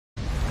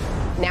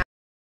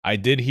I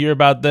did hear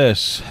about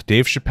this.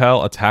 Dave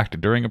Chapelle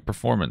attacked during a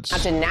performance. Now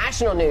to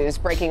national news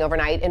breaking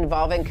overnight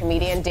involving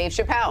comedian Dave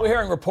Chapelle. We're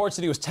hearing reports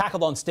that he was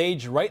tackled on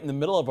stage right in the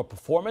middle of a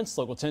performance.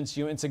 Local 10's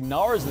Hugh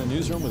Insignar is in the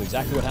newsroom with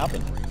exactly what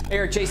happened.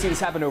 Eric Chasey, this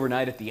happened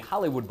overnight at the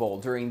Hollywood Bowl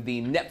during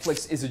the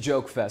Netflix Is a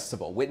Joke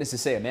festival. Witnesses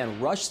say a man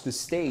rushed the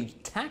stage,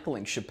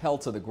 tackling Chapelle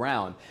to the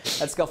ground.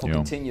 That scuffle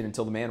continued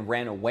until the man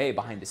ran away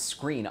behind a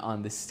screen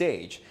on the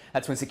stage.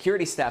 That's when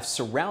security staff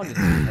surrounded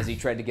him as he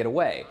tried to get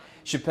away.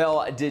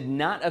 Chapelle did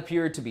not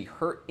appear to be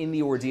hurt in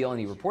the ordeal, and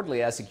he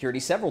reportedly asked security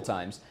several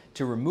times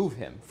to remove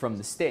him from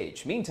the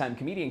stage. Meantime,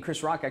 comedian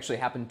Chris Rock actually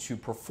happened to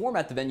perform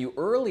at the venue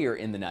earlier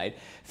in the night.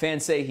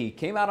 Fans say he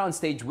came out on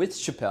stage with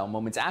Chapelle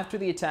moments after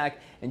the attack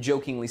and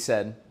jokingly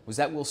said, "Was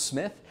that Will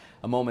Smith?"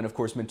 A moment, of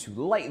course, meant to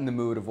lighten the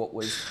mood of what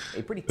was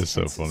a pretty tense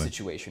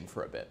situation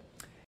for a bit.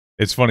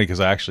 It's funny because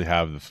I actually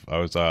have I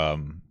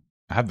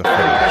have the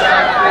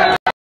footage.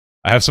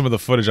 I have some of the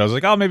footage. I was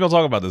like, oh, maybe I'll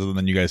talk about this, and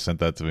then you guys sent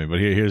that to me. But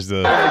here's the.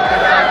 Was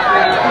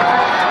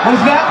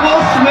that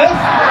Will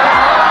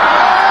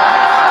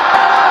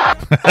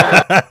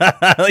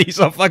Smith? You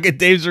saw fucking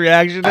Dave's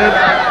reaction, dude. Was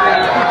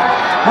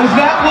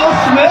that Will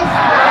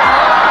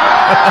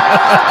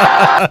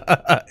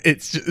Smith?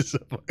 It's just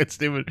fucking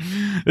stupid.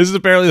 This is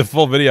apparently the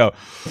full video.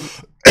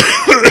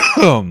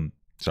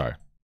 Sorry.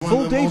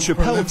 Full Dave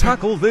Chapelle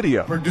tackle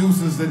video.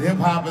 Producers that hip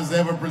hop has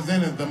ever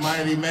presented, the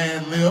mighty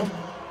man Lil.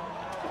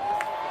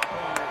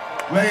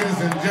 Ladies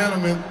and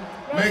gentlemen,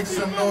 make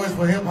some noise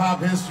for hip hop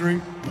history.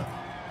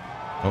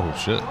 Oh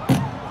shit.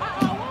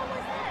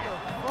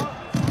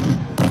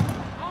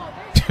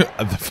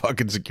 The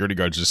fucking security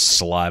guards just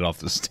slide off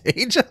the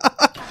stage.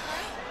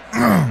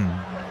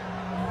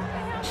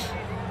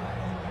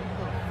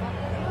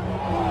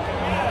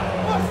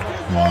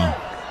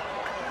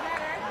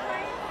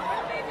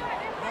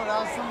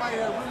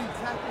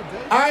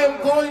 I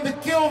am going to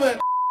kill that.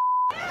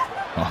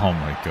 Oh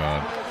my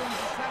god.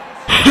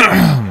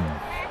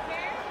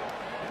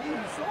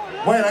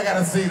 Wait, I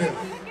gotta see this.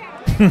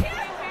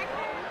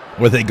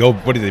 Where they go?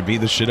 What did they beat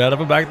the shit out of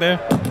him back there?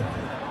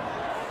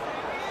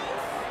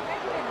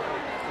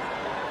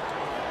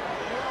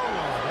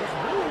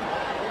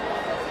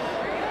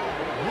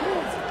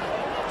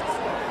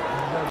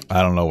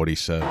 I don't know what he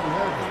said.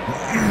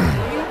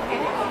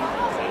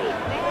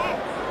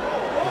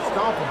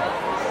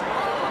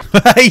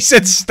 He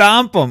said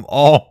stomp him.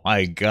 Oh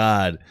my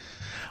god.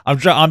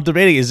 I'm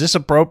debating, is this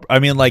appropriate? I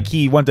mean, like,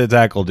 he went to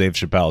tackle Dave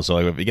Chapelle, so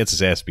like, if he gets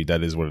his ass beat,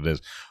 that is what it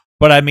is.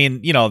 But I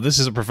mean, you know, this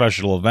is a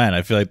professional event.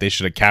 I feel like they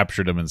should have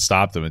captured him and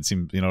stopped him. It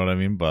seems, you know what I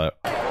mean? But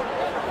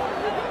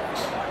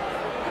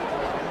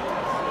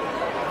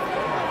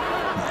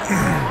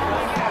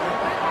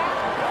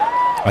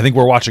I think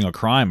we're watching a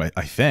crime. I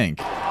think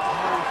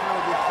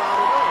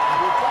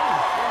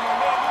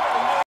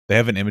they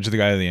have an image of the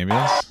guy in the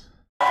ambulance.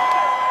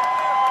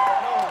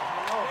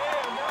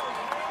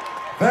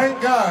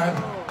 Thank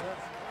God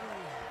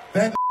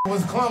that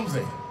was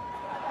clumsy.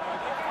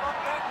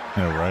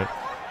 Yeah, right.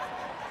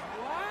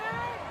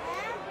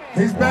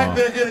 He's back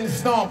there getting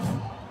stomped.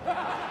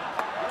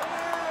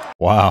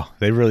 Wow,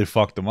 they really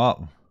fucked him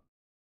up.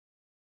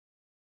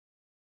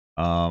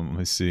 Let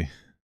me see.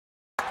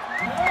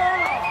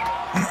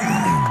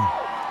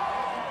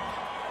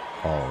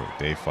 Oh,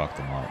 they fucked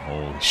him up.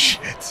 Holy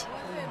shit.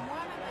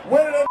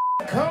 Where did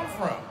that come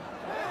from?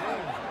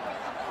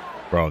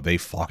 Bro, they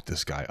fucked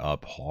this guy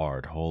up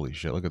hard. Holy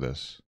shit, look at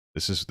this.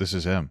 This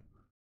is him.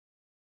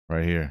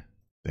 Right here.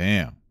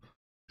 Damn.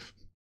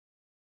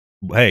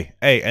 Hey,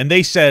 and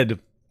they said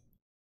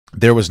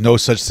there was no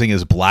such thing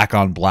as black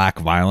on black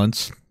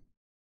violence.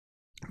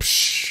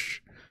 Psh,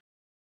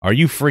 are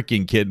you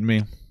freaking kidding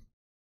me?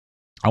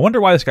 I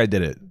wonder why this guy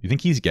did it. You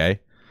think he's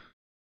gay?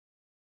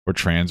 Or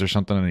trans or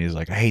something? And he's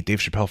like, I hate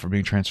Dave Chapelle for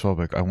being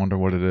transphobic. I wonder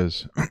what it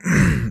is.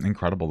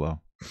 Incredible, though.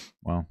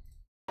 Wow.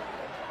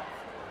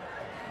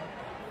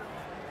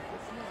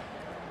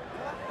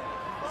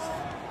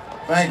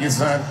 Thank you,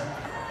 son.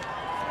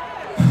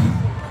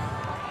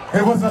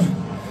 It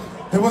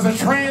was a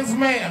trans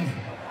man.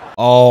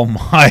 Oh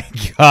my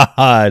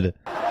god.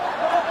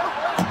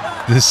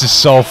 This is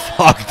so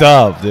fucked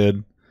up,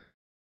 dude.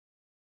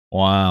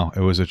 Wow,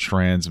 it was a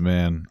trans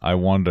man. I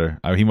wonder.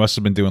 He must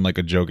have been doing like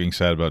a joking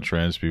set about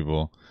trans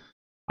people.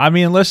 I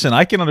mean, listen,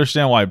 I can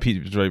understand why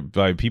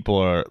people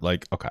are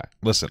like, okay,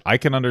 listen, I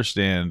can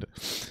understand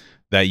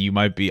that you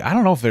might be, I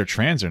don't know if they're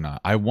trans or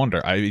not. I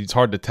wonder. It's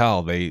hard to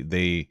tell.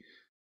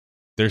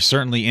 They're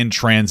certainly in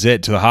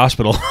transit to the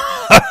hospital.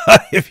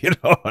 If you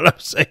know what I'm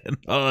saying.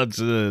 Oh, that's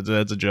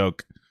a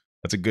joke.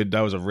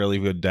 That was a really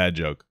good dad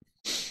joke.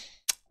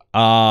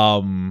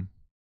 I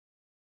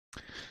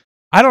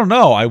don't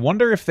know. I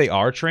wonder if they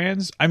are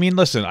trans. I mean,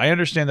 listen, I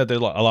understand that a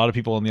lot of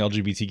people in the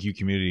LGBTQ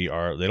community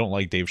they don't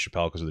like Dave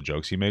Chapelle because of the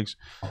jokes he makes.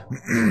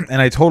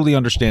 And I totally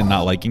understand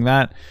not liking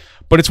that.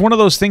 But it's one of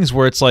those things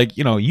where it's like,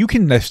 you know, you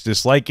can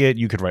dislike it.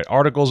 You could write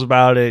articles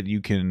about it.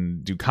 You can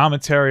do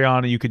commentary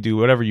on it. You could do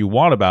whatever you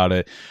want about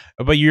it.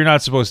 But you're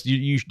not supposed to,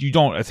 you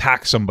don't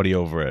attack somebody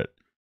over it.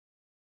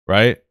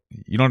 Right?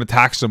 You don't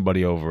attack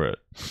somebody over it.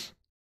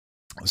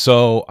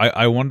 So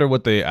I wonder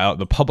what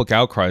the public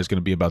outcry is going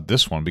to be about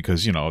this one,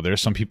 because, you know,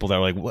 there's some people that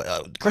are like,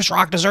 well, Chris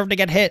Rock deserved to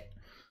get hit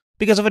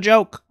because of a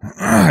joke.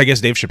 I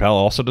guess Dave Chappelle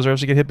also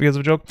deserves to get hit because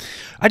of a joke.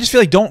 I just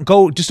feel like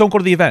just don't go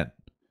to the event.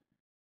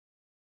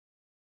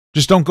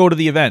 Just don't go to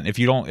the event if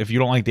you don't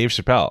like Dave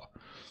Chappelle.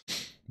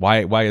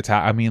 Why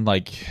attack? I mean,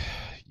 like,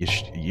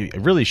 you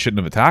really shouldn't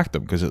have attacked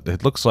him, because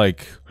it looks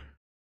like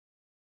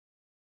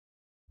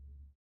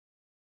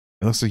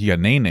he got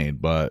nay-nayed,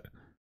 but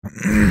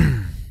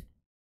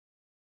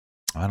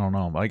I don't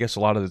know. I guess a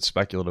lot of it's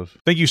speculative.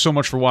 Thank you so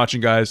much for watching,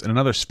 guys, and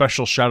another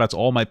special shout out to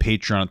all my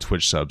Patreon and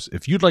Twitch subs.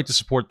 If you'd like to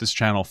support this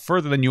channel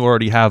further than you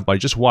already have by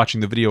just watching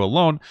the video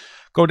alone,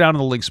 go down to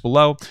the links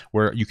below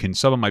where you can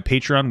sub on my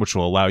Patreon, which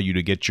will allow you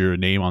to get your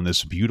name on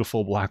this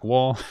beautiful black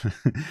wall.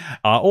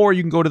 Or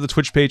you can go to the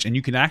Twitch page and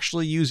you can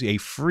actually use a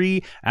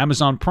free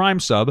Amazon Prime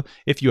sub,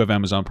 if you have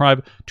Amazon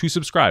Prime, to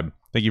subscribe.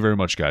 Thank you very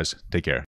much, guys. Take care.